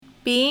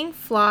Being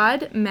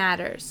flawed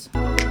matters.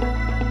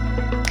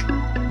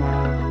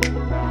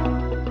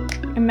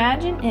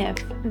 Imagine if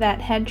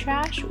that head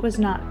trash was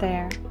not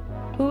there.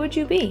 Who would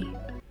you be?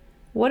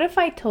 What if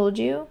I told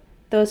you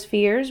those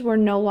fears were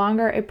no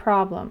longer a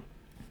problem?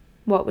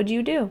 What would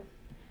you do?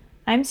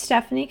 I'm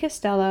Stephanie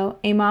Costello,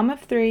 a mom of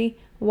 3,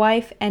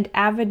 wife, and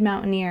avid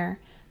mountaineer.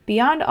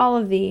 Beyond all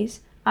of these,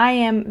 I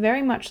am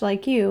very much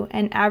like you,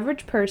 an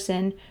average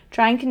person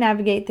trying to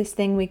navigate this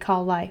thing we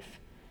call life.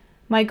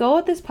 My goal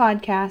with this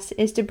podcast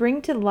is to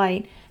bring to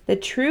light the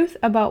truth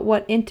about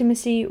what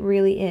intimacy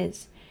really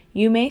is.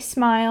 You may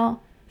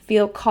smile,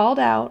 feel called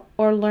out,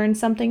 or learn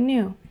something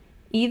new.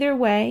 Either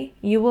way,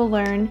 you will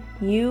learn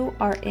you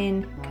are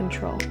in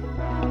control.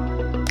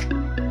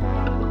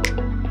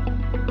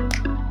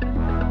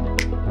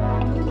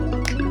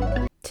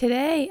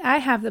 Today, I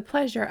have the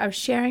pleasure of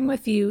sharing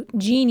with you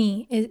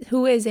Jeannie,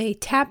 who is a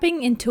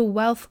tapping into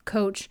wealth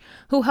coach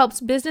who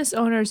helps business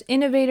owners,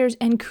 innovators,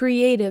 and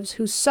creatives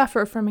who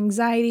suffer from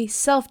anxiety,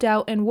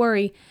 self-doubt, and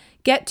worry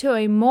get to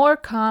a more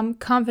calm,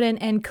 confident,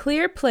 and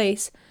clear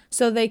place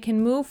so they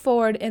can move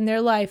forward in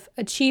their life,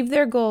 achieve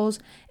their goals,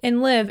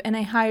 and live in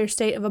a higher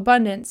state of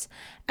abundance.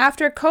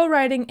 After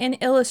co-writing and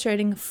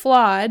illustrating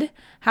Flawed,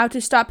 How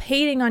to Stop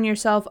Hating on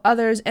Yourself,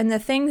 Others, and the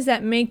Things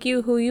That Make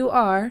You Who You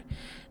Are,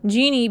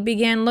 Jeannie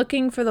began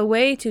looking for the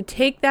way to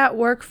take that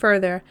work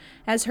further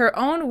as her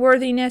own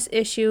worthiness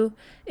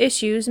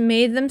issues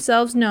made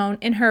themselves known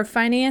in her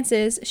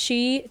finances.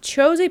 She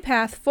chose a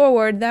path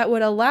forward that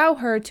would allow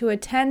her to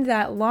attend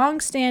that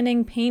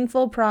long-standing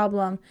painful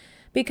problem.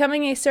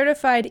 Becoming a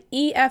certified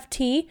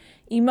EFT,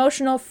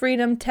 emotional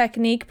freedom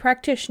technique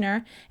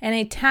practitioner, and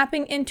a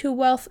tapping into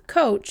wealth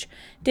coach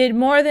did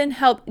more than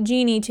help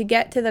Jeannie to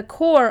get to the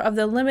core of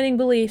the limiting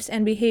beliefs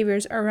and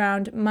behaviors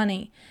around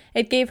money.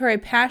 It gave her a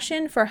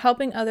passion for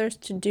helping others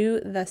to do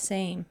the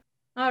same.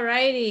 All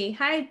righty.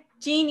 Hi,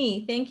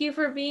 Jeannie. Thank you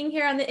for being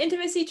here on the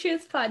Intimacy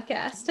Truth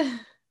podcast.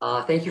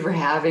 Thank you for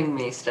having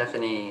me,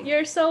 Stephanie.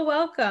 You're so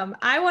welcome.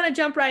 I want to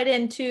jump right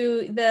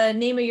into the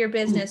name of your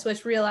business,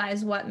 which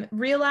Realize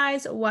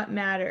What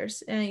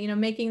Matters.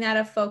 And making that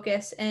a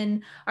focus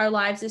in our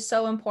lives is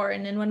so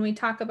important. And when we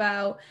talk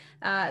about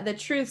the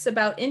truths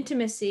about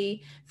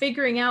intimacy,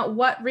 figuring out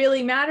what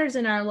really matters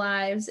in our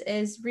lives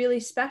is really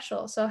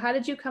special. So, how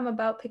did you come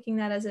about picking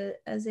that as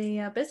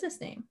a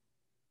business name?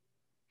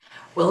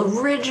 Well,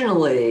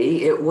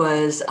 originally it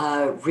was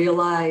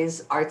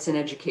Realize Arts and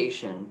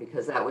Education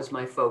because that was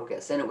my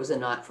focus, and it was a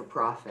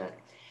not-for-profit.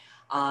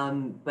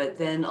 But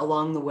then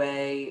along the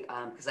way,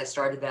 because I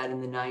started that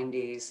in the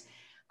 90s,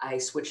 I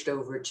switched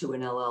over to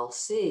an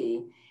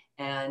LLC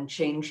and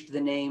changed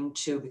the name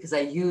to, because I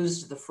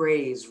used the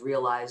phrase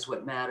Realize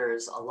What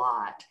Matters a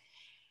lot.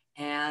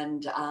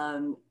 And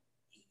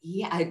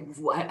yeah,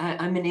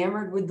 I'm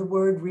enamored with the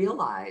word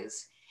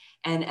realize.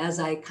 And as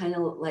I kind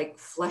of like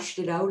fleshed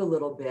it out a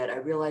little bit, I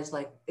realized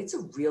like it's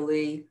a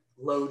really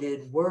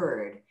loaded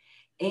word.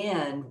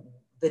 And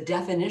the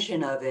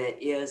definition of it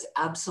is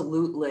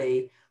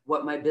absolutely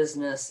what my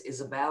business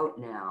is about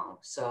now.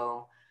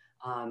 So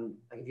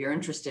if you're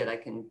interested, I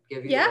can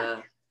give you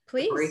the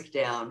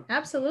breakdown.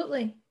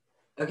 Absolutely.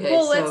 Okay.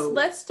 Well, so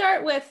let's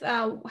start with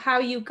how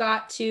you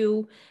got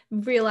to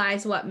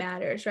realize what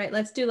matters, right?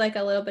 Let's do like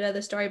a little bit of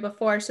the story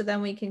before, so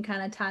then we can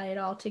kind of tie it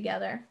all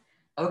together.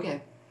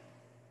 Okay.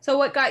 So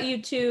what got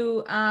you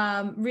to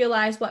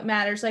realize what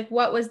matters? Like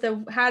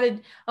how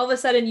did all of a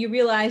sudden you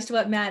realized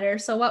what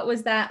matters? So what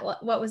was that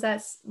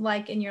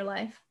like in your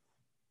life?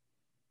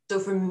 So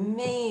for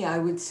me, I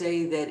would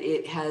say that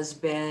it has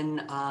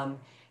been,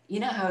 you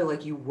know how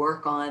like you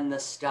work on the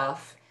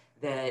stuff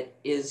that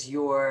is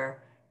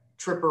your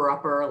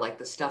tripper-upper, like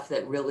the stuff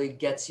that really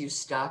gets you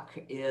stuck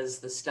is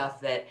the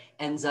stuff that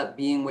ends up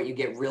being what you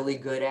get really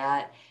good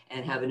at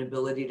and have an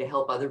ability to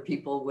help other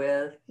people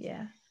with.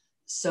 Yeah.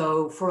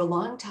 So for a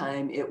long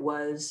time, it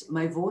was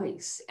my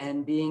voice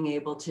and being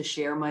able to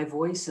share my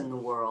voice in the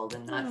world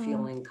and not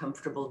feeling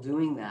comfortable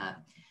doing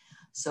that.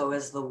 So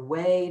as the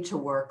way to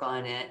work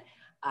on it,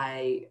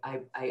 I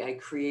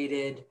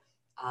created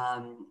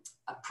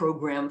a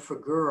program for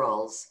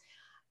girls,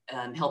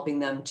 helping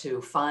them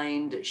to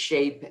find,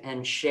 shape,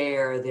 and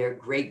share their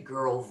great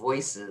girl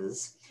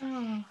voices.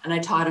 Oh. And I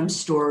taught them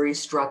story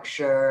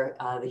structure,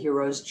 the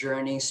hero's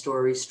journey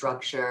story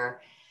structure,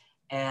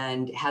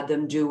 and had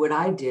them do what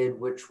I did,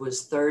 which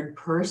was third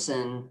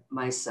person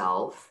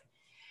myself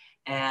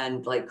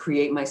and like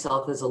create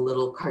myself as a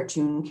little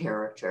cartoon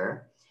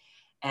character.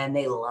 And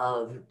they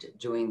loved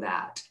doing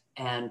that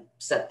and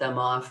set them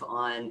off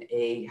on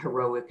a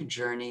heroic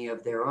journey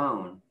of their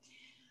own.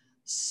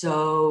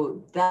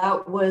 So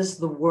that was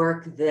the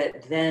work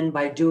that then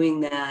by doing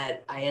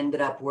that, I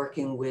ended up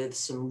working with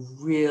some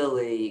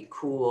really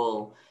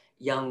cool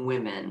young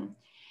women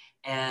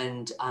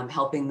and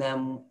helping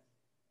them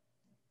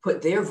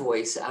put their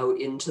voice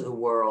out into the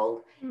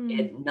world.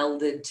 It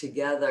melded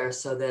together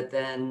so that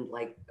then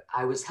like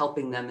I was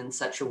helping them in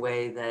such a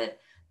way that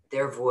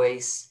their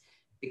voice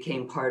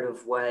became part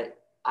of what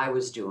I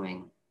was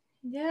doing.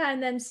 Yeah,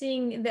 and then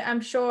seeing the,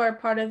 I'm sure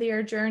part of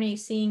your journey,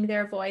 seeing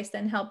their voice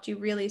then helped you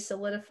really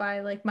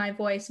solidify like my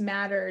voice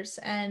matters.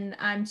 And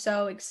I'm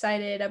so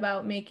excited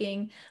about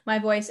making my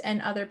voice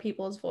and other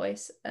people's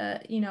voice,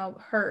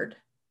 heard.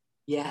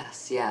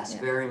 Yes, yes, Yeah,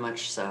 very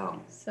much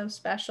so. so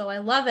special. I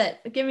love it.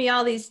 Give me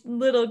all these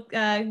little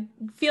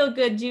feel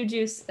good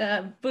juju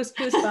boost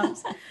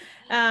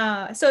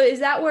goosebumps. So is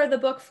that where the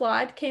book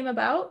Flawed came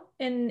about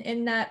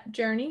in that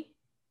journey?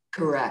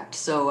 Correct.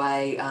 So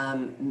I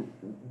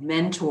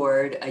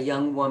mentored a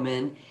young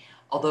woman,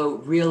 although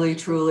really,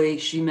 truly,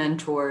 she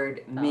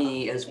mentored Oh,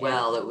 me as yeah.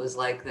 well. It was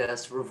like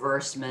this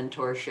reverse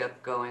mentorship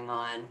going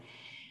on.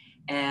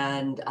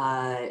 And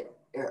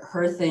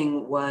her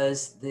thing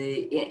was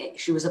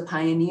she was a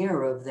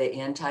pioneer of the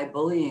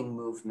anti-bullying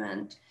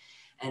movement.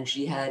 And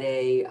she had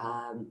a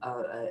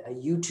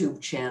YouTube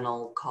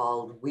channel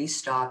called We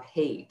Stop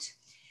Hate.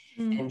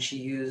 Mm. And she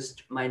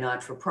used my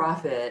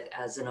not-for-profit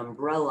as an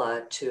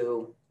umbrella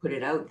to put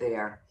it out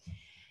there.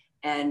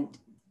 And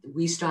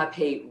We Stop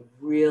Hate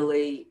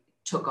really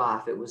took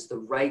off. It was the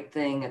right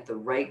thing at the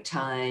right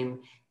time,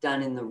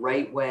 done in the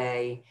right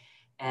way.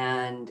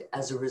 And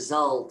as a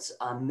result,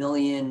 1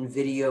 million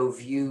video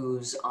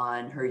views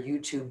on her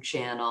YouTube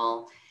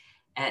channel.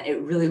 And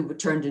it really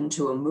turned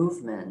into a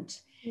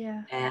movement.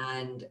 Yeah.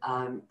 And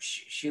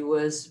she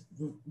was,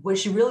 what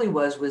she really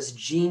was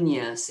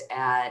genius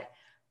at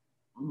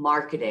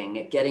marketing,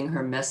 at getting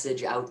her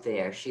message out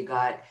there. She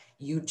got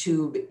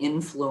YouTube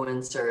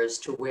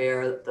influencers to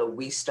wear the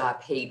We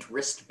Stop Hate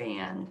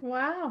wristband.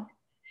 Wow.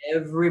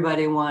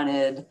 Everybody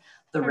wanted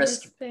the A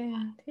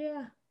wristband. wristband.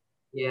 Yeah.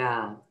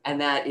 Yeah. And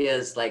that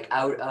is like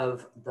out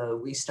of the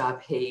We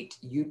Stop Hate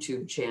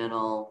YouTube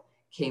channel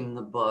came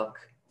the book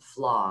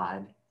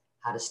Flawed: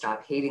 How to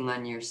Stop Hating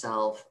on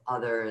Yourself,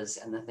 Others,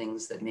 and the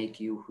Things That Make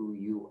You Who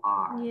You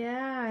Are.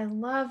 Yeah, I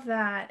love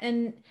that.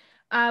 And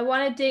I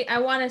want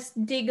to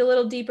dig a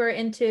little deeper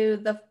into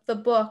the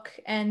book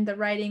and the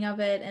writing of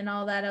it and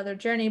all that other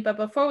journey. But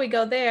before we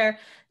go there,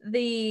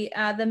 the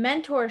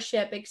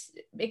mentorship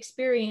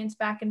experience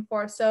back and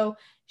forth. So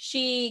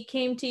she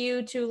came to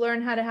you to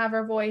learn how to have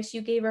her voice.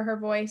 You gave her her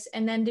voice,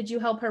 and then did you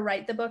help her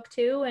write the book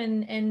too?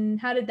 And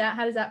how does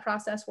that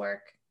process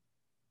work?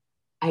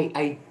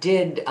 I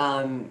did,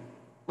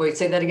 wait,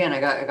 say that again.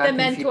 I The got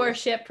confused.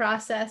 mentorship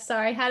process.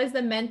 Sorry, how does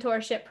the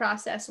mentorship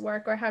process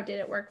work, or how did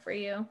it work for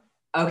you?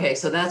 Okay,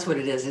 so that's what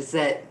it is. It's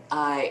that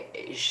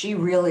she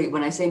really,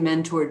 when I say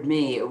mentored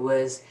me, it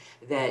was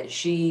that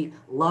she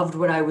loved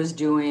what I was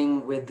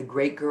doing with the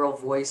great girl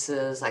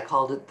voices. I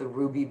called it the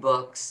Ruby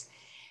books.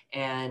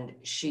 And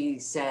she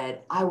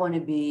said, I want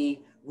to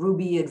be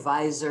Ruby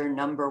advisor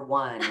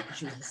 #1.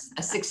 She was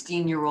a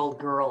 16-year-old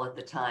girl at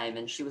the time.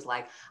 And she was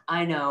like,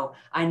 I know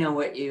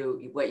what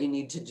you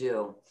need to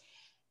do.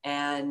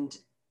 And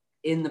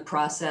in the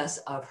process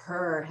of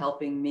her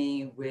helping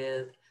me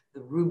with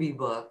the Ruby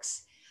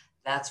books,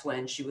 that's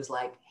when she was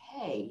like,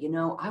 hey,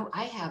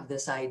 I have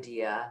this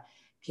idea.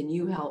 Can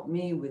you help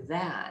me with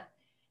that?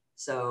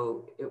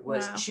 So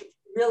Wow. she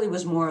really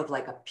was more of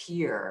like a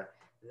peer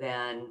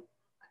than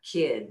a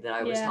kid that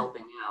I was Yeah.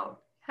 helping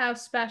out. How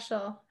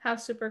special. How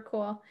super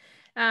cool.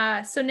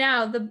 So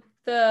now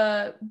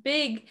the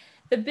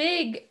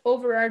big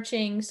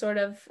overarching sort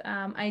of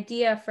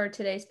idea for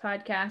today's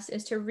podcast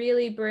is to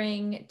really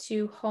bring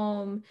to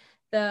home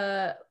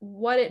the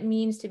what it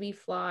means to be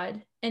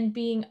flawed and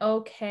being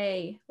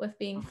okay with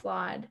being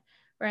flawed,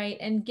 right?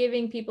 And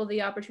giving people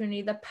the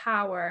opportunity, the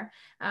power.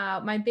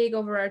 My big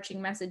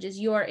overarching message is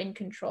you're in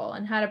control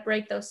and how to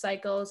break those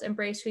cycles,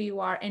 embrace who you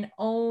are, and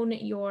own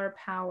your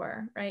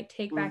power, right?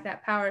 Take back Mm.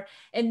 that power.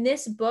 And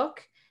this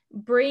book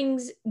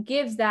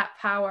gives that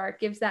power,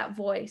 gives that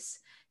voice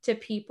to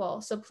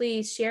people. So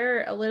please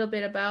share a little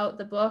bit about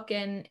the book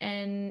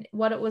and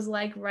what it was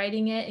like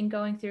writing it and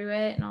going through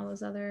it and all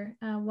those other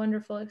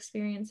wonderful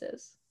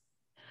experiences.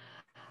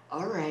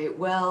 All right.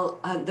 Well,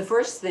 the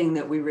first thing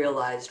that we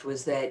realized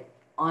was that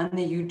on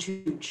the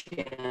YouTube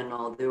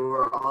channel, there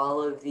were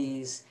all of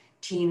these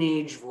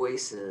teenage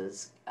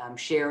voices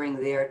sharing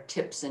their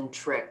tips and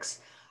tricks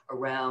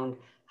around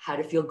how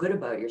to feel good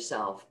about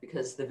yourself.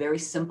 Because the very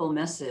simple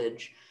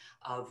message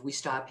of We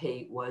Stop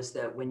Hate was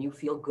that when you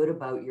feel good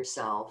about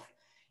yourself,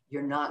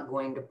 you're not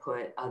going to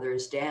put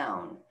others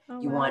down. Oh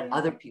You wow, want yeah,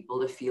 other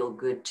people to feel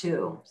good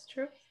too. it's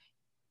true.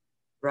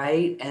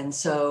 Right. And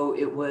so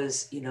it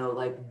was,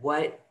 like,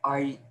 what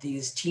are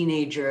these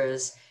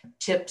teenagers'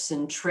 tips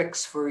and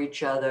tricks for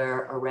each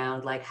other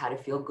around like how to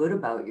feel good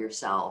about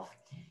yourself?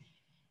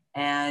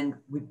 And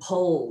we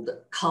culled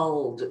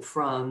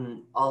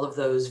from all of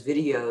those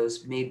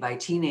videos made by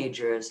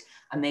teenagers,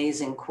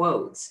 amazing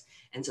quotes.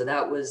 And so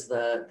that was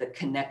the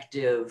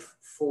connective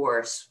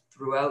force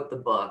throughout the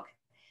book.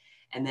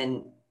 And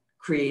then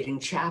creating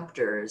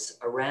chapters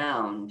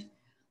around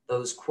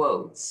those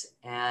quotes.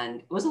 And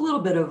it was a little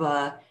bit of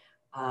uh,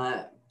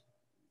 a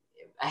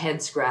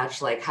head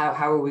scratch, like how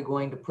are we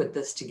going to put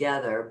this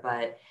together?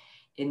 But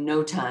in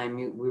no time,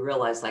 we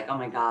realized like, oh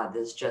my God,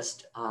 there's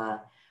just a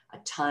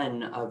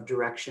ton of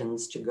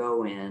directions to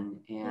go in.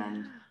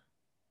 And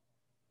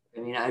Yeah. I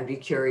mean, I'd be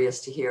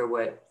curious to hear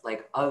what,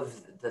 like, of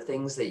the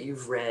things that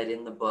you've read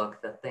in the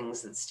book, the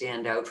things that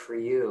stand out for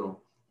you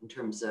in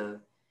terms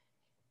of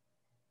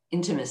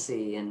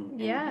intimacy and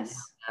Yes.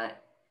 how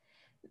that.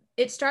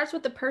 It starts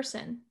with the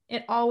person.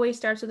 It always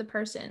starts with the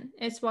person.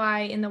 It's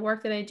why in the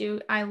work that I do,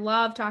 I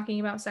love talking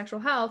about sexual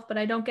health, but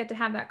I don't get to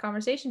have that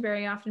conversation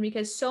very often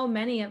because so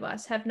many of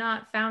us have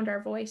not found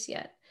our voice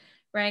yet.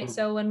 Right. Mm,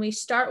 So when we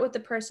start with the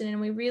person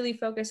and we really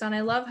focus on, I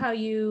love how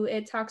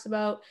it talks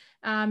about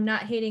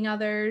not hating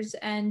others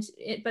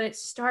but it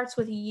starts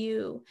with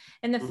you.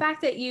 And the mm,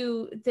 fact that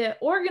that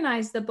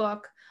organized the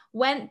book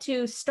went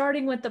to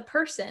starting with the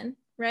person,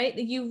 right?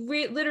 You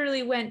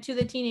literally went to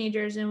the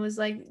teenagers and was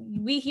like,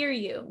 we hear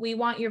you. We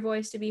want your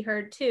voice to be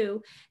heard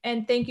too.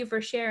 And thank you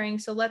for sharing.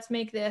 So let's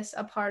make this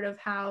a part of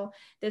how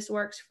this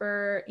works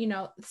for,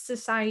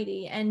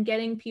 society, and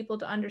getting people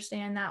to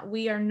understand that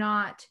we are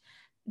not,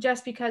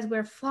 just because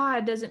we're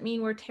flawed doesn't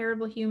mean we're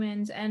terrible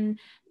humans. And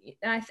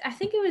I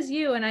think it was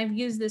you, and I've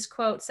used this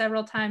quote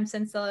several times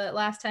since the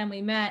last time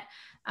we met.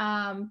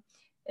 Um,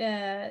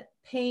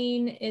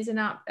 pain is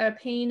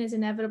pain is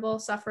inevitable,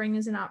 suffering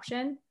is an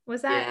option.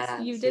 Was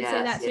that you yes, did say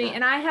yes, that to me? yeah.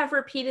 And I have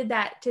repeated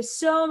that to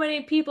so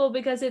many people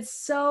because it's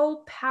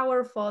so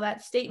powerful.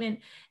 That statement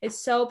is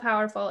so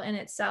powerful in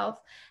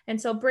itself.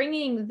 And so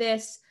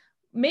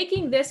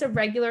making this a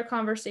regular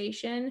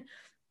conversation,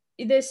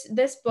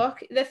 this book,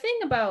 the thing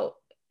about,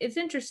 it's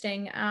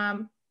interesting.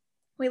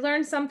 We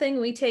learn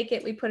something, we take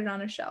it, we put it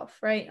on a shelf,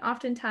 right?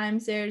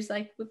 Oftentimes there's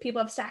like,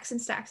 people have stacks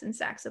and stacks and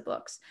stacks of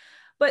books.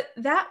 But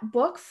that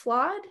book,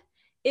 Flawed,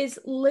 is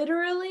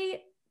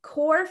literally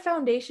core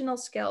foundational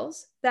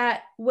skills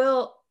that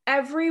will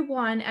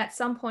everyone at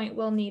some point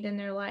will need in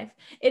their life.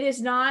 It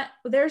is not,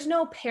 there's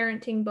no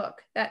parenting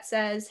book that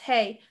says,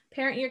 hey,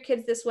 parent your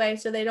kids this way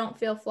so they don't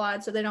feel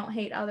flawed, so they don't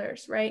hate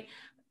others, right?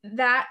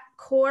 That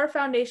core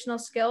foundational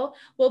skill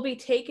will be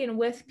taken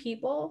with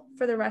people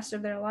for the rest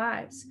of their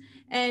lives.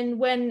 And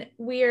when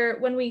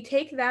we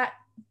take that,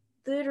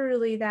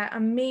 literally that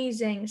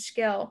amazing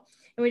skill,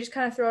 and we just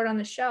kind of throw it on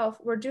the shelf,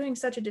 we're doing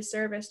such a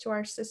disservice to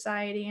our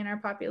society and our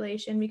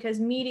population, because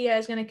media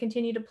is going to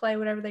continue to play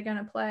whatever they're going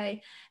to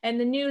play, and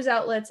the news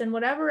outlets and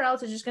whatever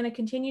else is just going to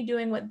continue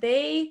doing what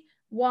they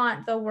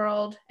want the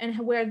world and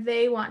where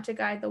they want to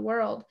guide the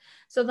world.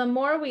 So the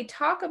more we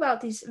talk about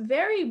these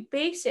very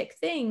basic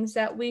things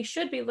that we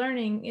should be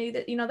learning,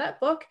 that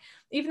book,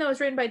 even though it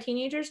was written by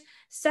teenagers,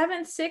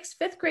 7th, 6th,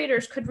 5th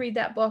graders could read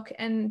that book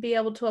and be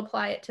able to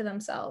apply it to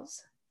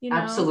themselves,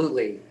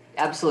 Absolutely.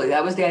 Absolutely.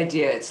 That was the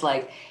idea. It's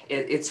like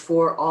it's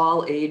for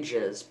all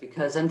ages,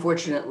 because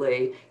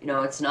unfortunately,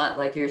 it's not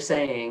like you're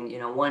saying,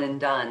 one and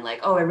done, like,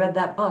 oh, I read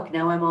that book.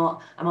 Now I'm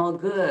all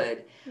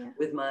good Yeah.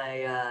 with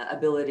my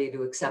ability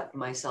to accept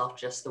myself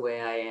just the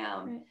way I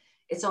am. Right.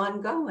 It's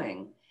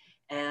ongoing.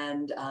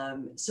 And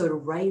so to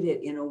write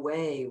it in a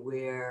way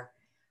where,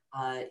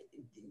 uh,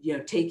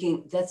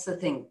 that's the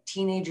thing.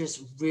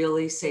 Teenagers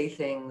really say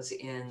things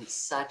in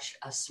such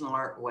a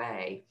smart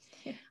way,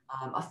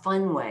 a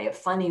fun way, a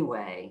funny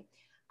way,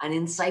 an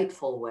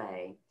insightful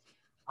way.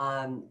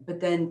 But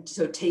then,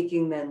 so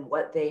taking then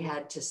what they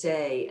had to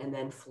say and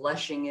then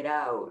fleshing it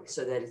out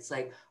so that it's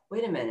like,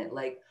 wait a minute,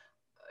 like,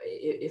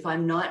 if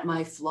I'm not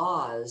my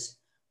flaws,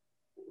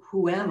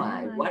 who am What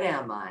I? am I? What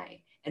am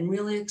I? And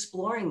really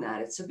exploring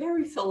that. It's a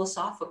very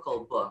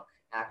philosophical book,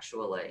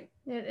 actually.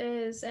 It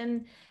is,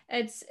 and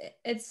it's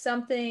it's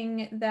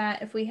something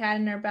that if we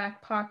had in our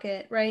back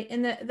pocket, right?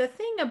 And the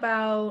thing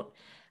about,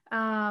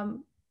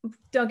 um,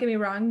 don't get me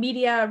wrong,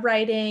 media,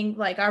 writing,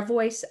 like our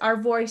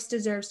voice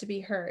deserves to be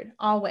heard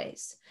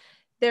always.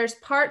 There's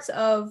parts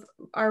of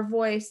our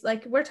voice,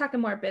 like we're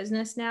talking more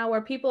business now,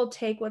 where people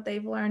take what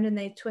they've learned and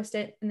they twist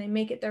it and they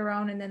make it their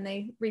own and then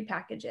they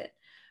repackage it,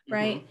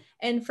 right? Mm-hmm.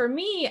 And for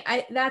me,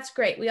 that's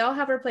great. We all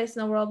have our place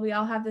in the world. We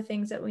all have the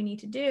things that we need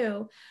to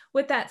do.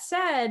 With that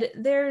said,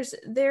 there's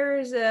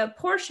a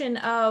portion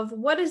of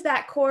what is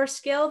that core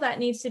skill that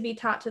needs to be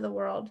taught to the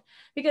world,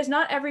 because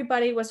not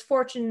everybody was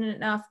fortunate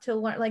enough to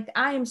learn. Like,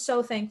 I am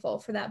so thankful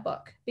for that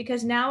book,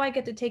 because now I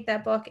get to take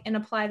that book and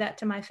apply that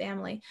to my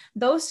family.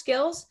 Those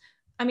skills,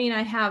 I mean,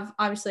 I have,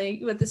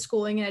 obviously, with the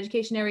schooling and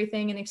education,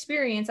 everything and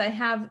experience, I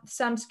have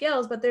some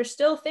skills, but there's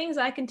still things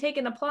I can take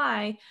and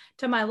apply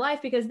to my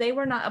life because they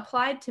were not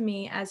applied to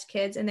me as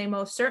kids, and they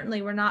most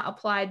certainly were not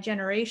applied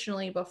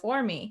generationally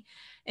before me.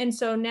 And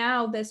so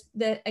now this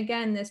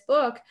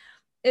book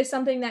is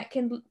something that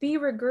can be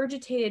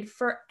regurgitated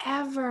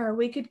forever.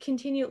 We could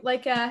continue,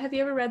 like, have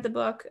you ever read the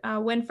book,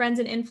 When Friends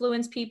and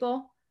Influence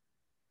People?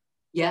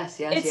 Yes,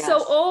 yes, It's so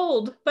yes,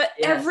 old, but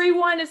yes.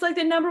 everyone, it's like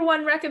the number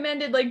one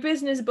recommended like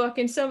business book.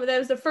 And so that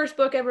was the first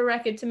book ever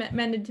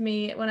recommended to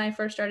me when I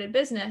first started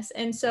business.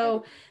 And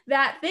so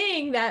that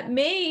thing that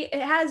it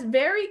has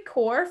very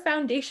core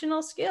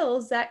foundational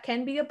skills that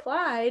can be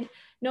applied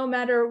no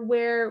matter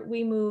where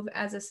we move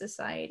as a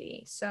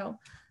society. So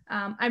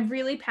I'm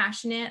really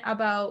passionate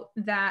about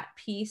that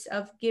piece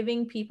of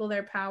giving people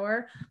their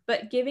power,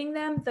 but giving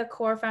them the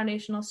core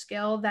foundational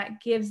skill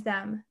that gives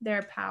them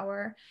their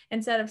power,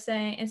 instead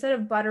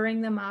of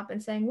buttering them up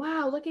and saying,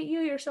 wow, look at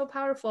you, you're so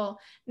powerful.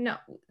 No,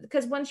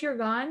 because once you're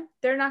gone,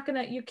 they're not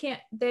gonna, you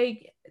can't,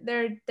 they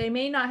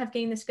may not have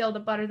gained the skill to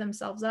butter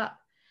themselves up.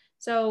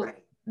 So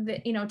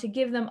Right. to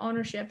give them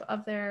ownership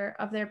of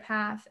their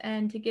path,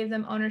 and to give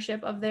them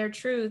ownership of their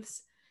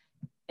truths,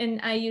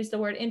 and I use the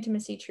word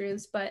intimacy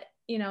truths, but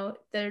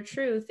their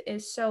truth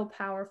is so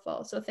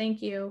powerful. So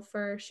thank you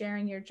for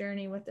sharing your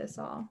journey with us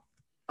all.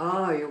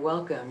 Oh, you're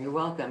welcome. You're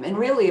welcome. And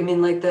really, I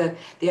mean, like the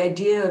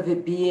idea of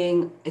it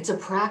being, it's a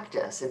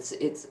practice. It's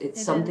It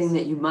something is.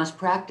 that you must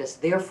practice.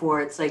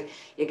 Therefore, it's like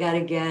you got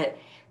to get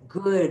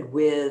good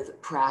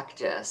with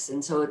practice.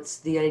 And so it's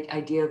the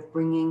idea of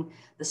bringing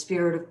the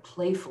spirit of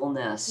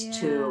playfulness Yeah.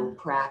 to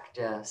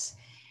practice,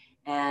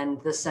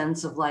 and the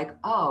sense of like,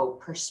 oh,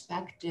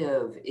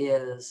 perspective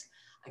is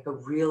like a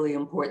really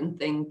important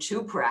thing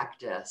to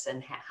practice,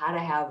 and how to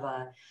have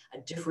a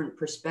different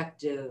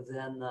perspective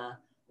than the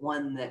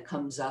one that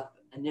comes up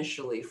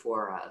initially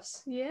for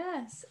us.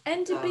 Yes.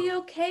 And to be So,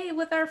 okay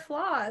with our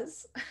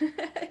flaws,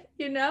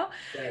 you know?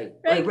 right,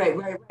 Right?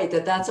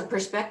 right. That's a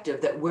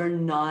perspective that we're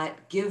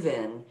not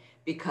given,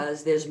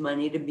 because there's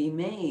money to be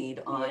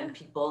made on Yeah.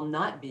 people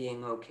not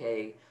being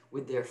okay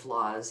with their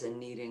flaws and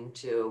needing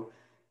to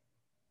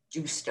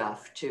do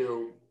stuff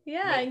to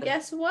Yeah, make and them.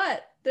 guess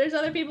what? There's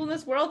other people in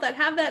this world that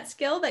have that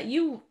skill that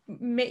you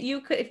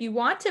could, if you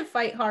want to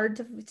fight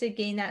hard to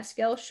gain that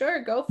skill,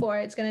 sure, go for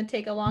it. It's going to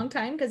take a long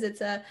time because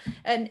it's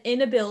an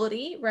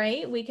inability,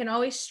 right? We can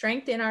always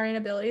strengthen our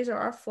inabilities or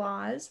our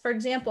flaws. For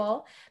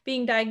example,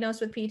 being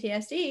diagnosed with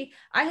PTSD,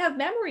 I have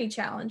memory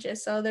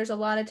challenges. So there's a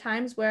lot of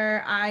times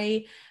where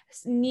I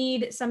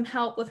need some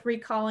help with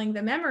recalling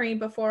the memory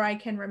before I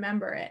can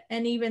remember it.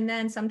 And even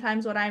then,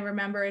 sometimes what I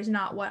remember is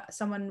not what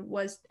someone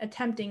was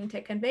attempting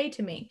to convey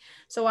to me.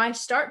 So I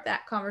start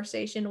that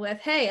conversation with,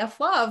 hey, a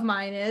flaw of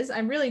mine is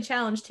I'm really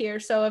challenged here.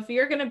 So if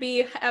you're going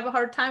to have a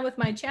hard time with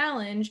my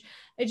challenge,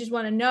 I just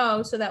want to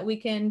know so that we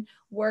can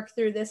work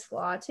through this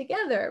flaw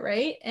together,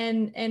 right?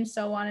 And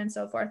so on and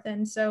so forth.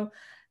 And so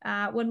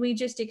when we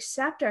just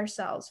accept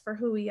ourselves for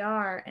who we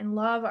are and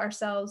love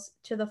ourselves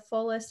to the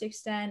fullest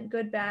extent,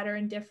 good, bad, or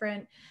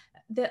indifferent,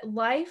 that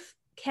life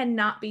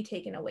cannot be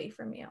taken away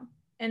from you.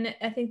 And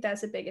I think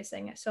that's the biggest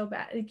thing. It's so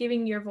bad.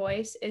 Giving your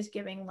voice is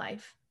giving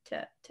life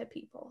to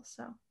people.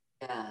 So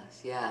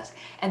Yes, yes.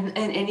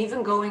 And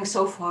even going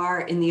so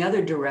far in the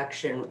other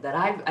direction that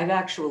I've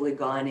actually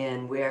gone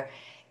in, where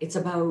it's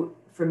about,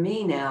 for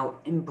me now,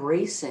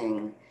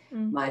 embracing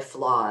mm. my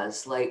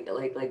flaws, like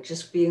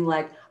just being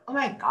like, oh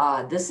my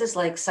God, this is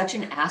like such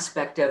an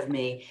aspect of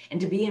me,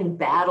 and to be in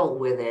battle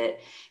with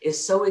it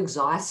is so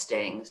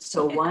exhausting.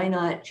 So Yeah. why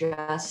not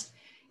just,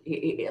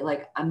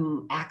 like,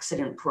 I'm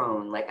accident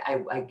prone, like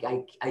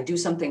I do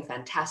something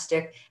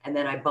fantastic and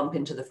then I bump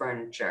into the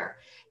furniture,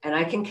 and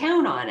I can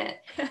count on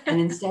it.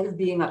 And instead of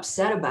being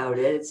upset about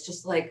it, it's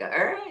just like, all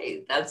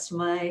right, that's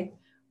my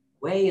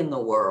way in the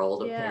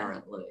world, Yeah.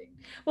 apparently.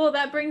 Well,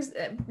 that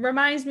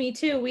reminds me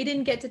too. We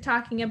didn't get to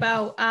talking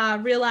about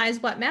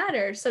realize what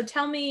matters. So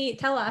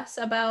tell us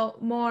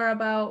about more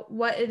about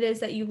what it is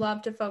that you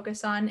love to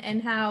focus on,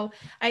 and how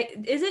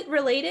is it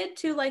related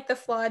to like the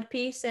flawed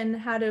piece and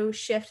how to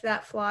shift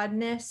that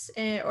flawedness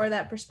or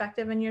that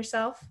perspective in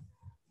yourself?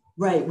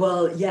 Right.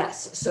 Well,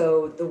 yes.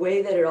 So the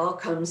way that it all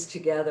comes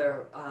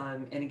together,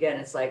 and again,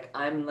 it's like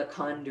I'm the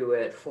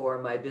conduit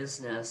for my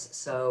business.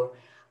 So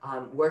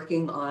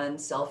working on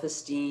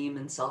self-esteem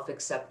and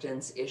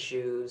self-acceptance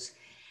issues.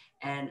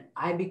 And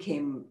I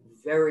became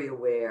very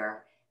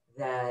aware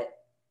that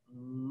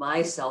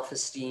my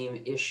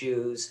self-esteem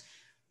issues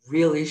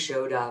really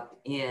showed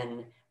up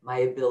in my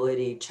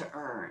ability to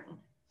earn.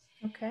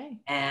 Okay.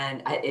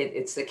 And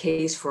it's the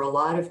case for a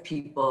lot of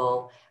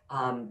people,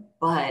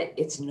 but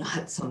it's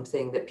not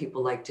something that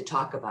people like to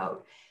talk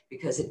about,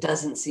 because it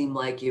doesn't seem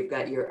like you've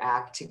got your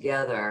act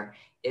together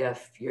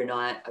if you're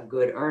not a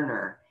good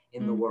earner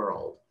in the Mm.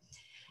 world.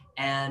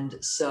 And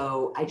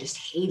so I just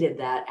hated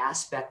that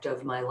aspect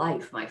of my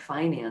life, my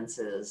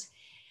finances.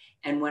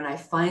 And when I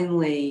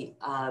finally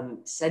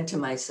said to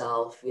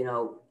myself,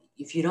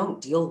 if you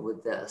don't deal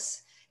with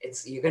this,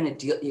 you're going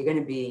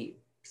to be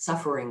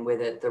suffering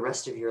with it the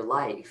rest of your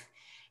life.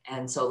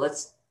 And so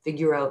let's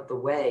figure out the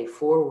way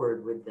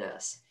forward with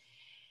this.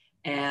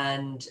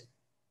 And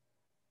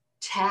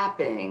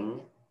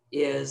tapping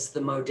is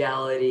the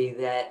modality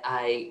that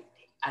I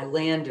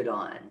landed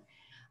on,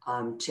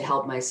 to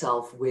help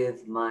myself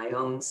with my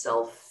own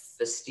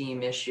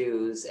self-esteem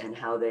issues and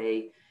how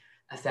they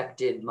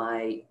affected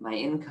my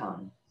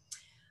income.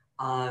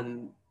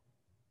 Um,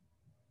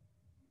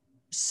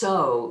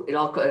 so it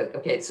all,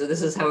 okay, so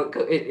this is how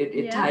it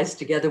Yeah. ties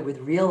together with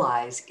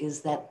realize,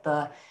 is that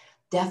the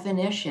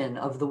definition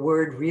of the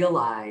word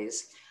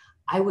realize,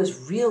 I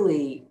was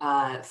really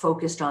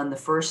focused on the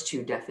first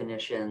two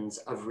definitions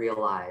of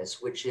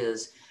realize, which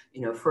is,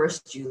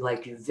 first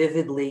you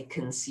vividly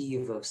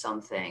conceive of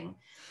something.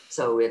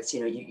 So it's,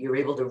 you're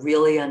able to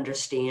really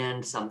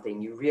understand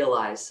something, you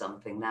realize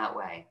something that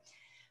way.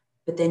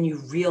 But then you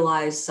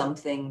realize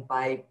something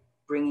by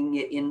bringing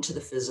it into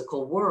the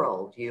physical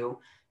world. You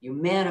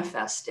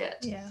manifest it.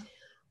 Yeah.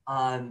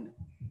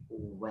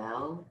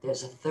 Well,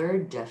 there's a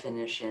third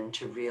definition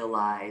to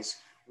realize,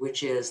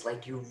 which is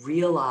like you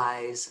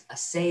realize a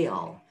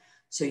sale.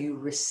 So you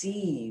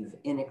receive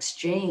in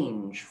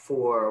exchange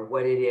for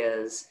what it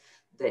is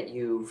that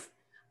you've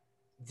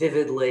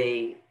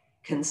vividly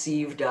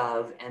conceived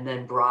of and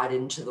then brought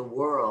into the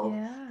world.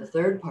 Yeah. The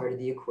third part of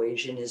the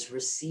equation is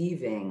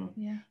receiving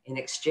in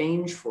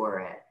exchange for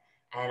it.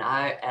 And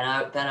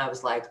then I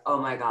was like, oh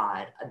my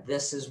God,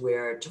 this is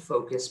where to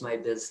focus my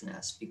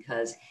business,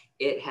 because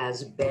it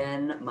has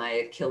been my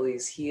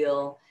Achilles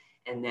heel.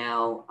 And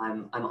now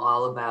I'm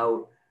all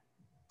about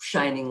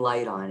shining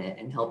light on it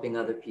and helping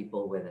other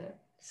people with it.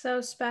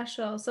 So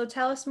special. So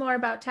tell us more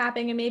about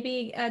tapping, and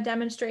maybe a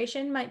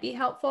demonstration might be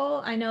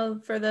helpful. I know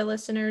for the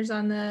listeners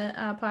on the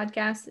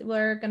podcast,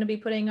 we're going to be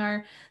putting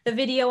the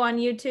video on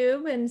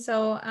YouTube, and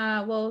so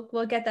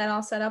we'll get that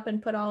all set up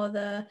and put all of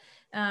the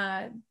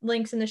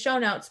links in the show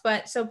notes.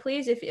 But so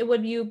please,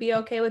 would you be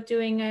okay with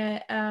doing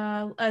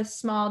a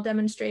small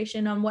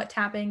demonstration on what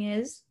tapping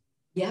is?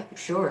 Yep,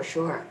 sure.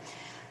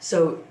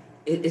 So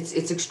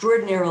it's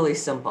extraordinarily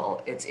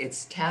simple.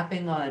 It's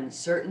tapping on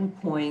certain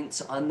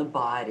points on the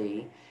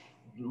body,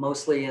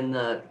 mostly in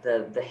the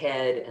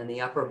head and the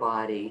upper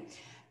body,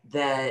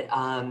 that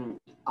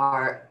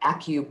are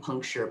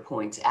acupuncture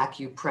points,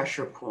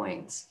 acupressure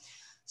points.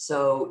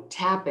 So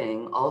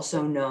tapping,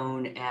 also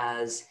known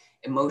as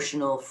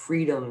emotional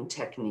freedom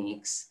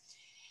techniques,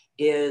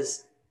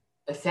 is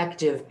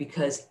effective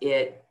because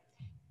it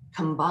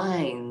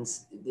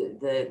combines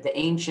the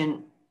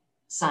ancient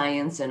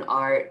science and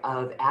art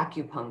of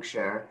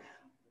acupuncture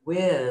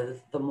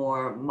with the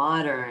more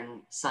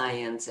modern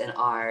science and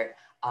art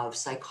of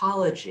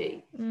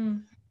psychology.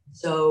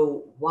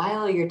 So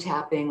while you're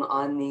tapping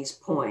on these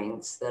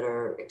points that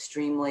are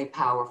extremely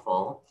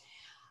powerful,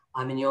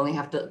 and you only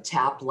have to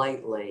tap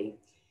lightly,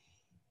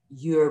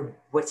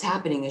 what's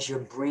happening is you're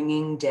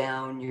bringing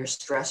down your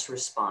stress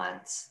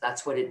response.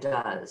 That's what it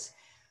does.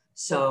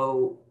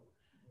 So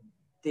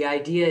the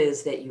idea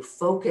is that you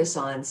focus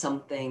on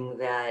something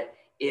that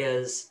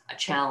is a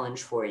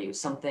challenge for you,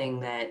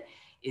 something that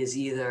is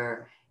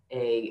either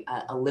a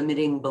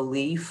limiting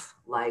belief,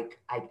 like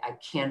I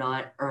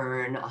cannot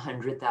earn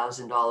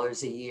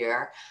 $100,000 a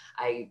year.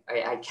 I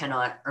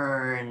cannot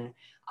earn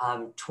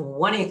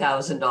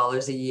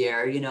 $20,000 a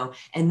year,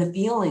 and the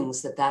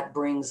feelings that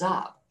brings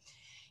up.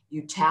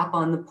 You tap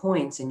on the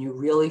points and you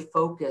really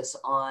focus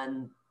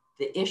on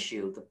the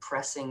issue, the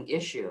pressing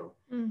issue.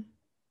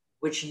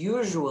 Which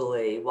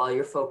usually, while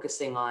you're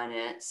focusing on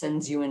it,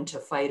 sends you into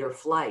fight or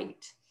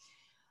flight.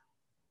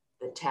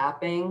 The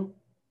tapping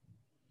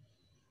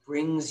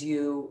brings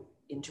you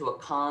into a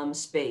calm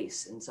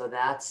space. And so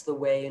that's the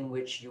way in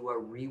which you are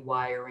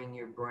rewiring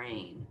your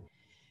brain.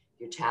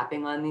 You're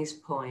tapping on these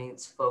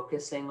points,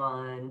 focusing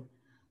on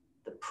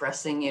the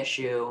pressing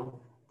issue,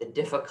 the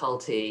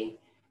difficulty,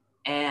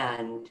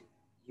 and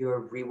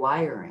you're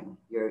rewiring.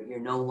 You're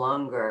no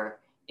longer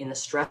in a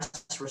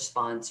stress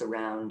response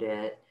around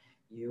it.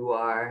 You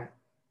are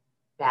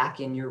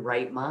back in your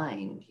right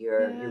mind.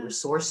 You're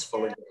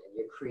resourceful again.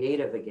 You're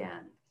creative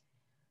again.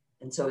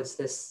 And so it's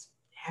this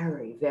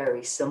very,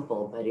 very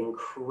simple but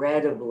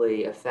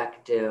incredibly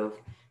effective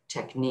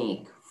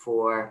technique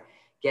for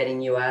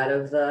getting you out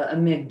of the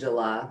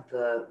amygdala,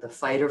 the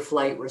fight or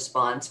flight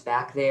response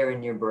back there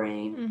in your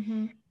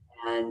brain,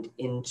 and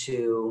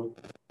into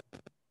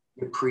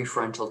your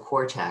prefrontal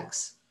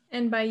cortex.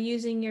 And by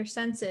using your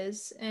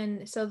senses.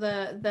 And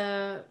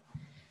so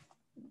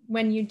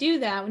when you do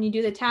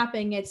the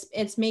tapping,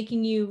 it's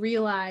making you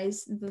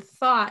realize the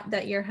thought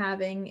that you're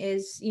having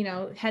is,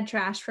 head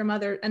trash from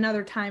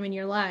another time in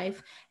your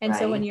life. And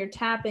so when you're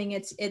tapping,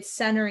 it's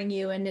centering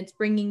you and it's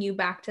bringing you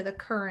back to the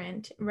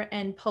current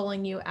and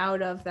pulling you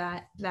out of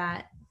that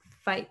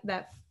fight,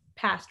 that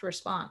past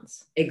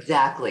response.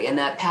 Exactly. And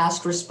that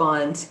past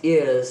response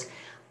is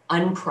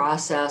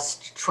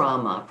unprocessed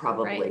trauma,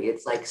 probably. Right.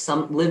 It's like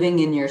living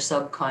in your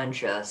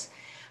subconscious,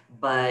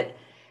 but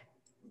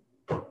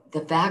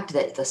the fact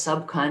that the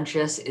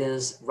subconscious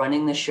is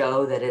running the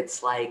show, that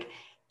it's like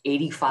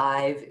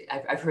 85,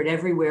 I've heard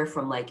everywhere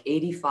from like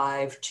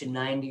 85 to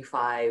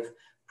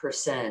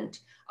 95%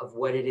 of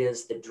what it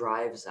is that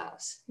drives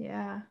us.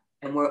 Yeah.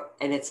 And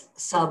it's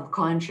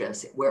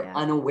subconscious. We're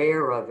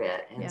unaware of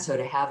it. And so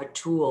to have a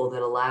tool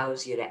that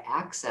allows you to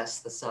access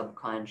the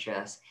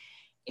subconscious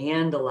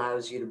and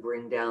allows you to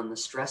bring down the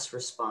stress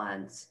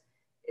response,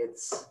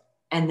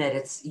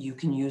 you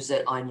can use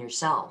it on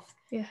yourself.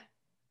 Yeah.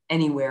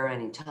 Anywhere,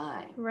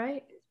 anytime.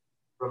 Right.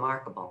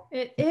 Remarkable.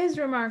 It is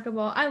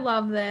remarkable. I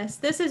love this.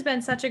 This has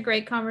been such a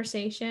great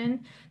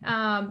conversation.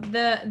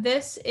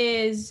 This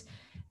is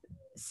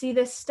see,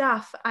 this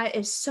stuff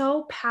is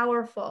so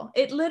powerful.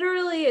 It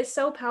literally is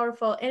so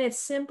powerful, and it's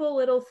simple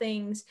little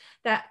things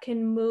that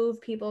can move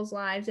people's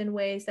lives in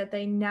ways that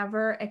they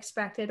never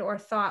expected or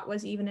thought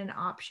was even an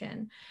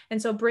option.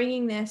 And so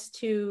bringing this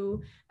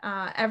to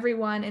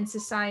everyone in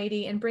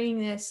society, and bringing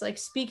this, like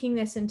speaking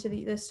this into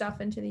this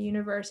stuff into the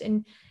universe,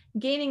 and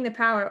gaining the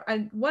power.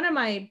 One of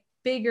my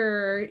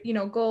bigger,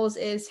 goals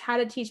is how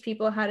to teach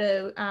people how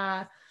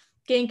to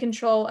gain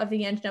control of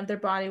the engine of their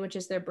body, which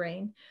is their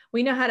brain.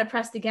 We know how to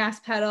press the gas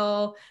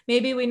pedal.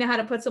 Maybe we know how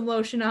to put some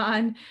lotion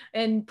on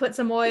and put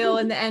some oil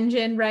in the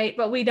engine, right?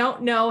 But we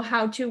don't know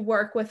how to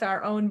work with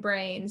our own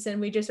brains.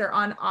 And we just are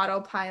on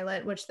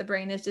autopilot, which the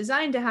brain is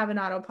designed to have an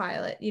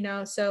autopilot,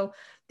 So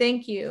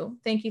thank you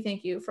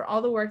for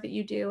all the work that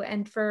you do,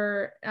 and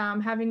for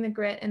having the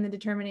grit and the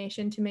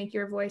determination to make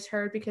your voice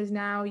heard, because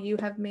now you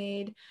have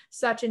made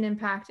such an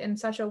impact and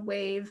such a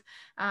wave.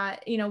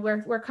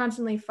 We're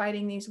constantly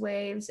fighting these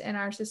waves in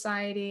our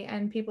society,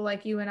 and people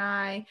like you and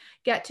I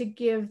get to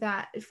give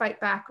that fight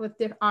back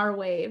with our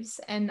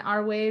waves. And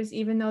our waves,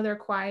 even though they're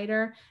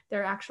quieter,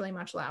 they're actually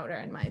much louder,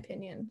 in my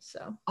opinion.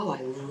 So Oh,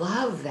 I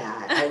love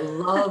that. I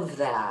love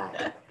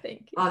that.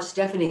 thank you. Oh,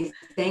 Stephanie,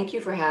 thank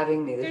you for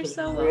having me. This You're was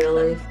so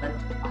really welcome.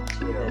 fun to talk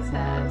to you. This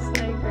has,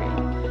 I agree.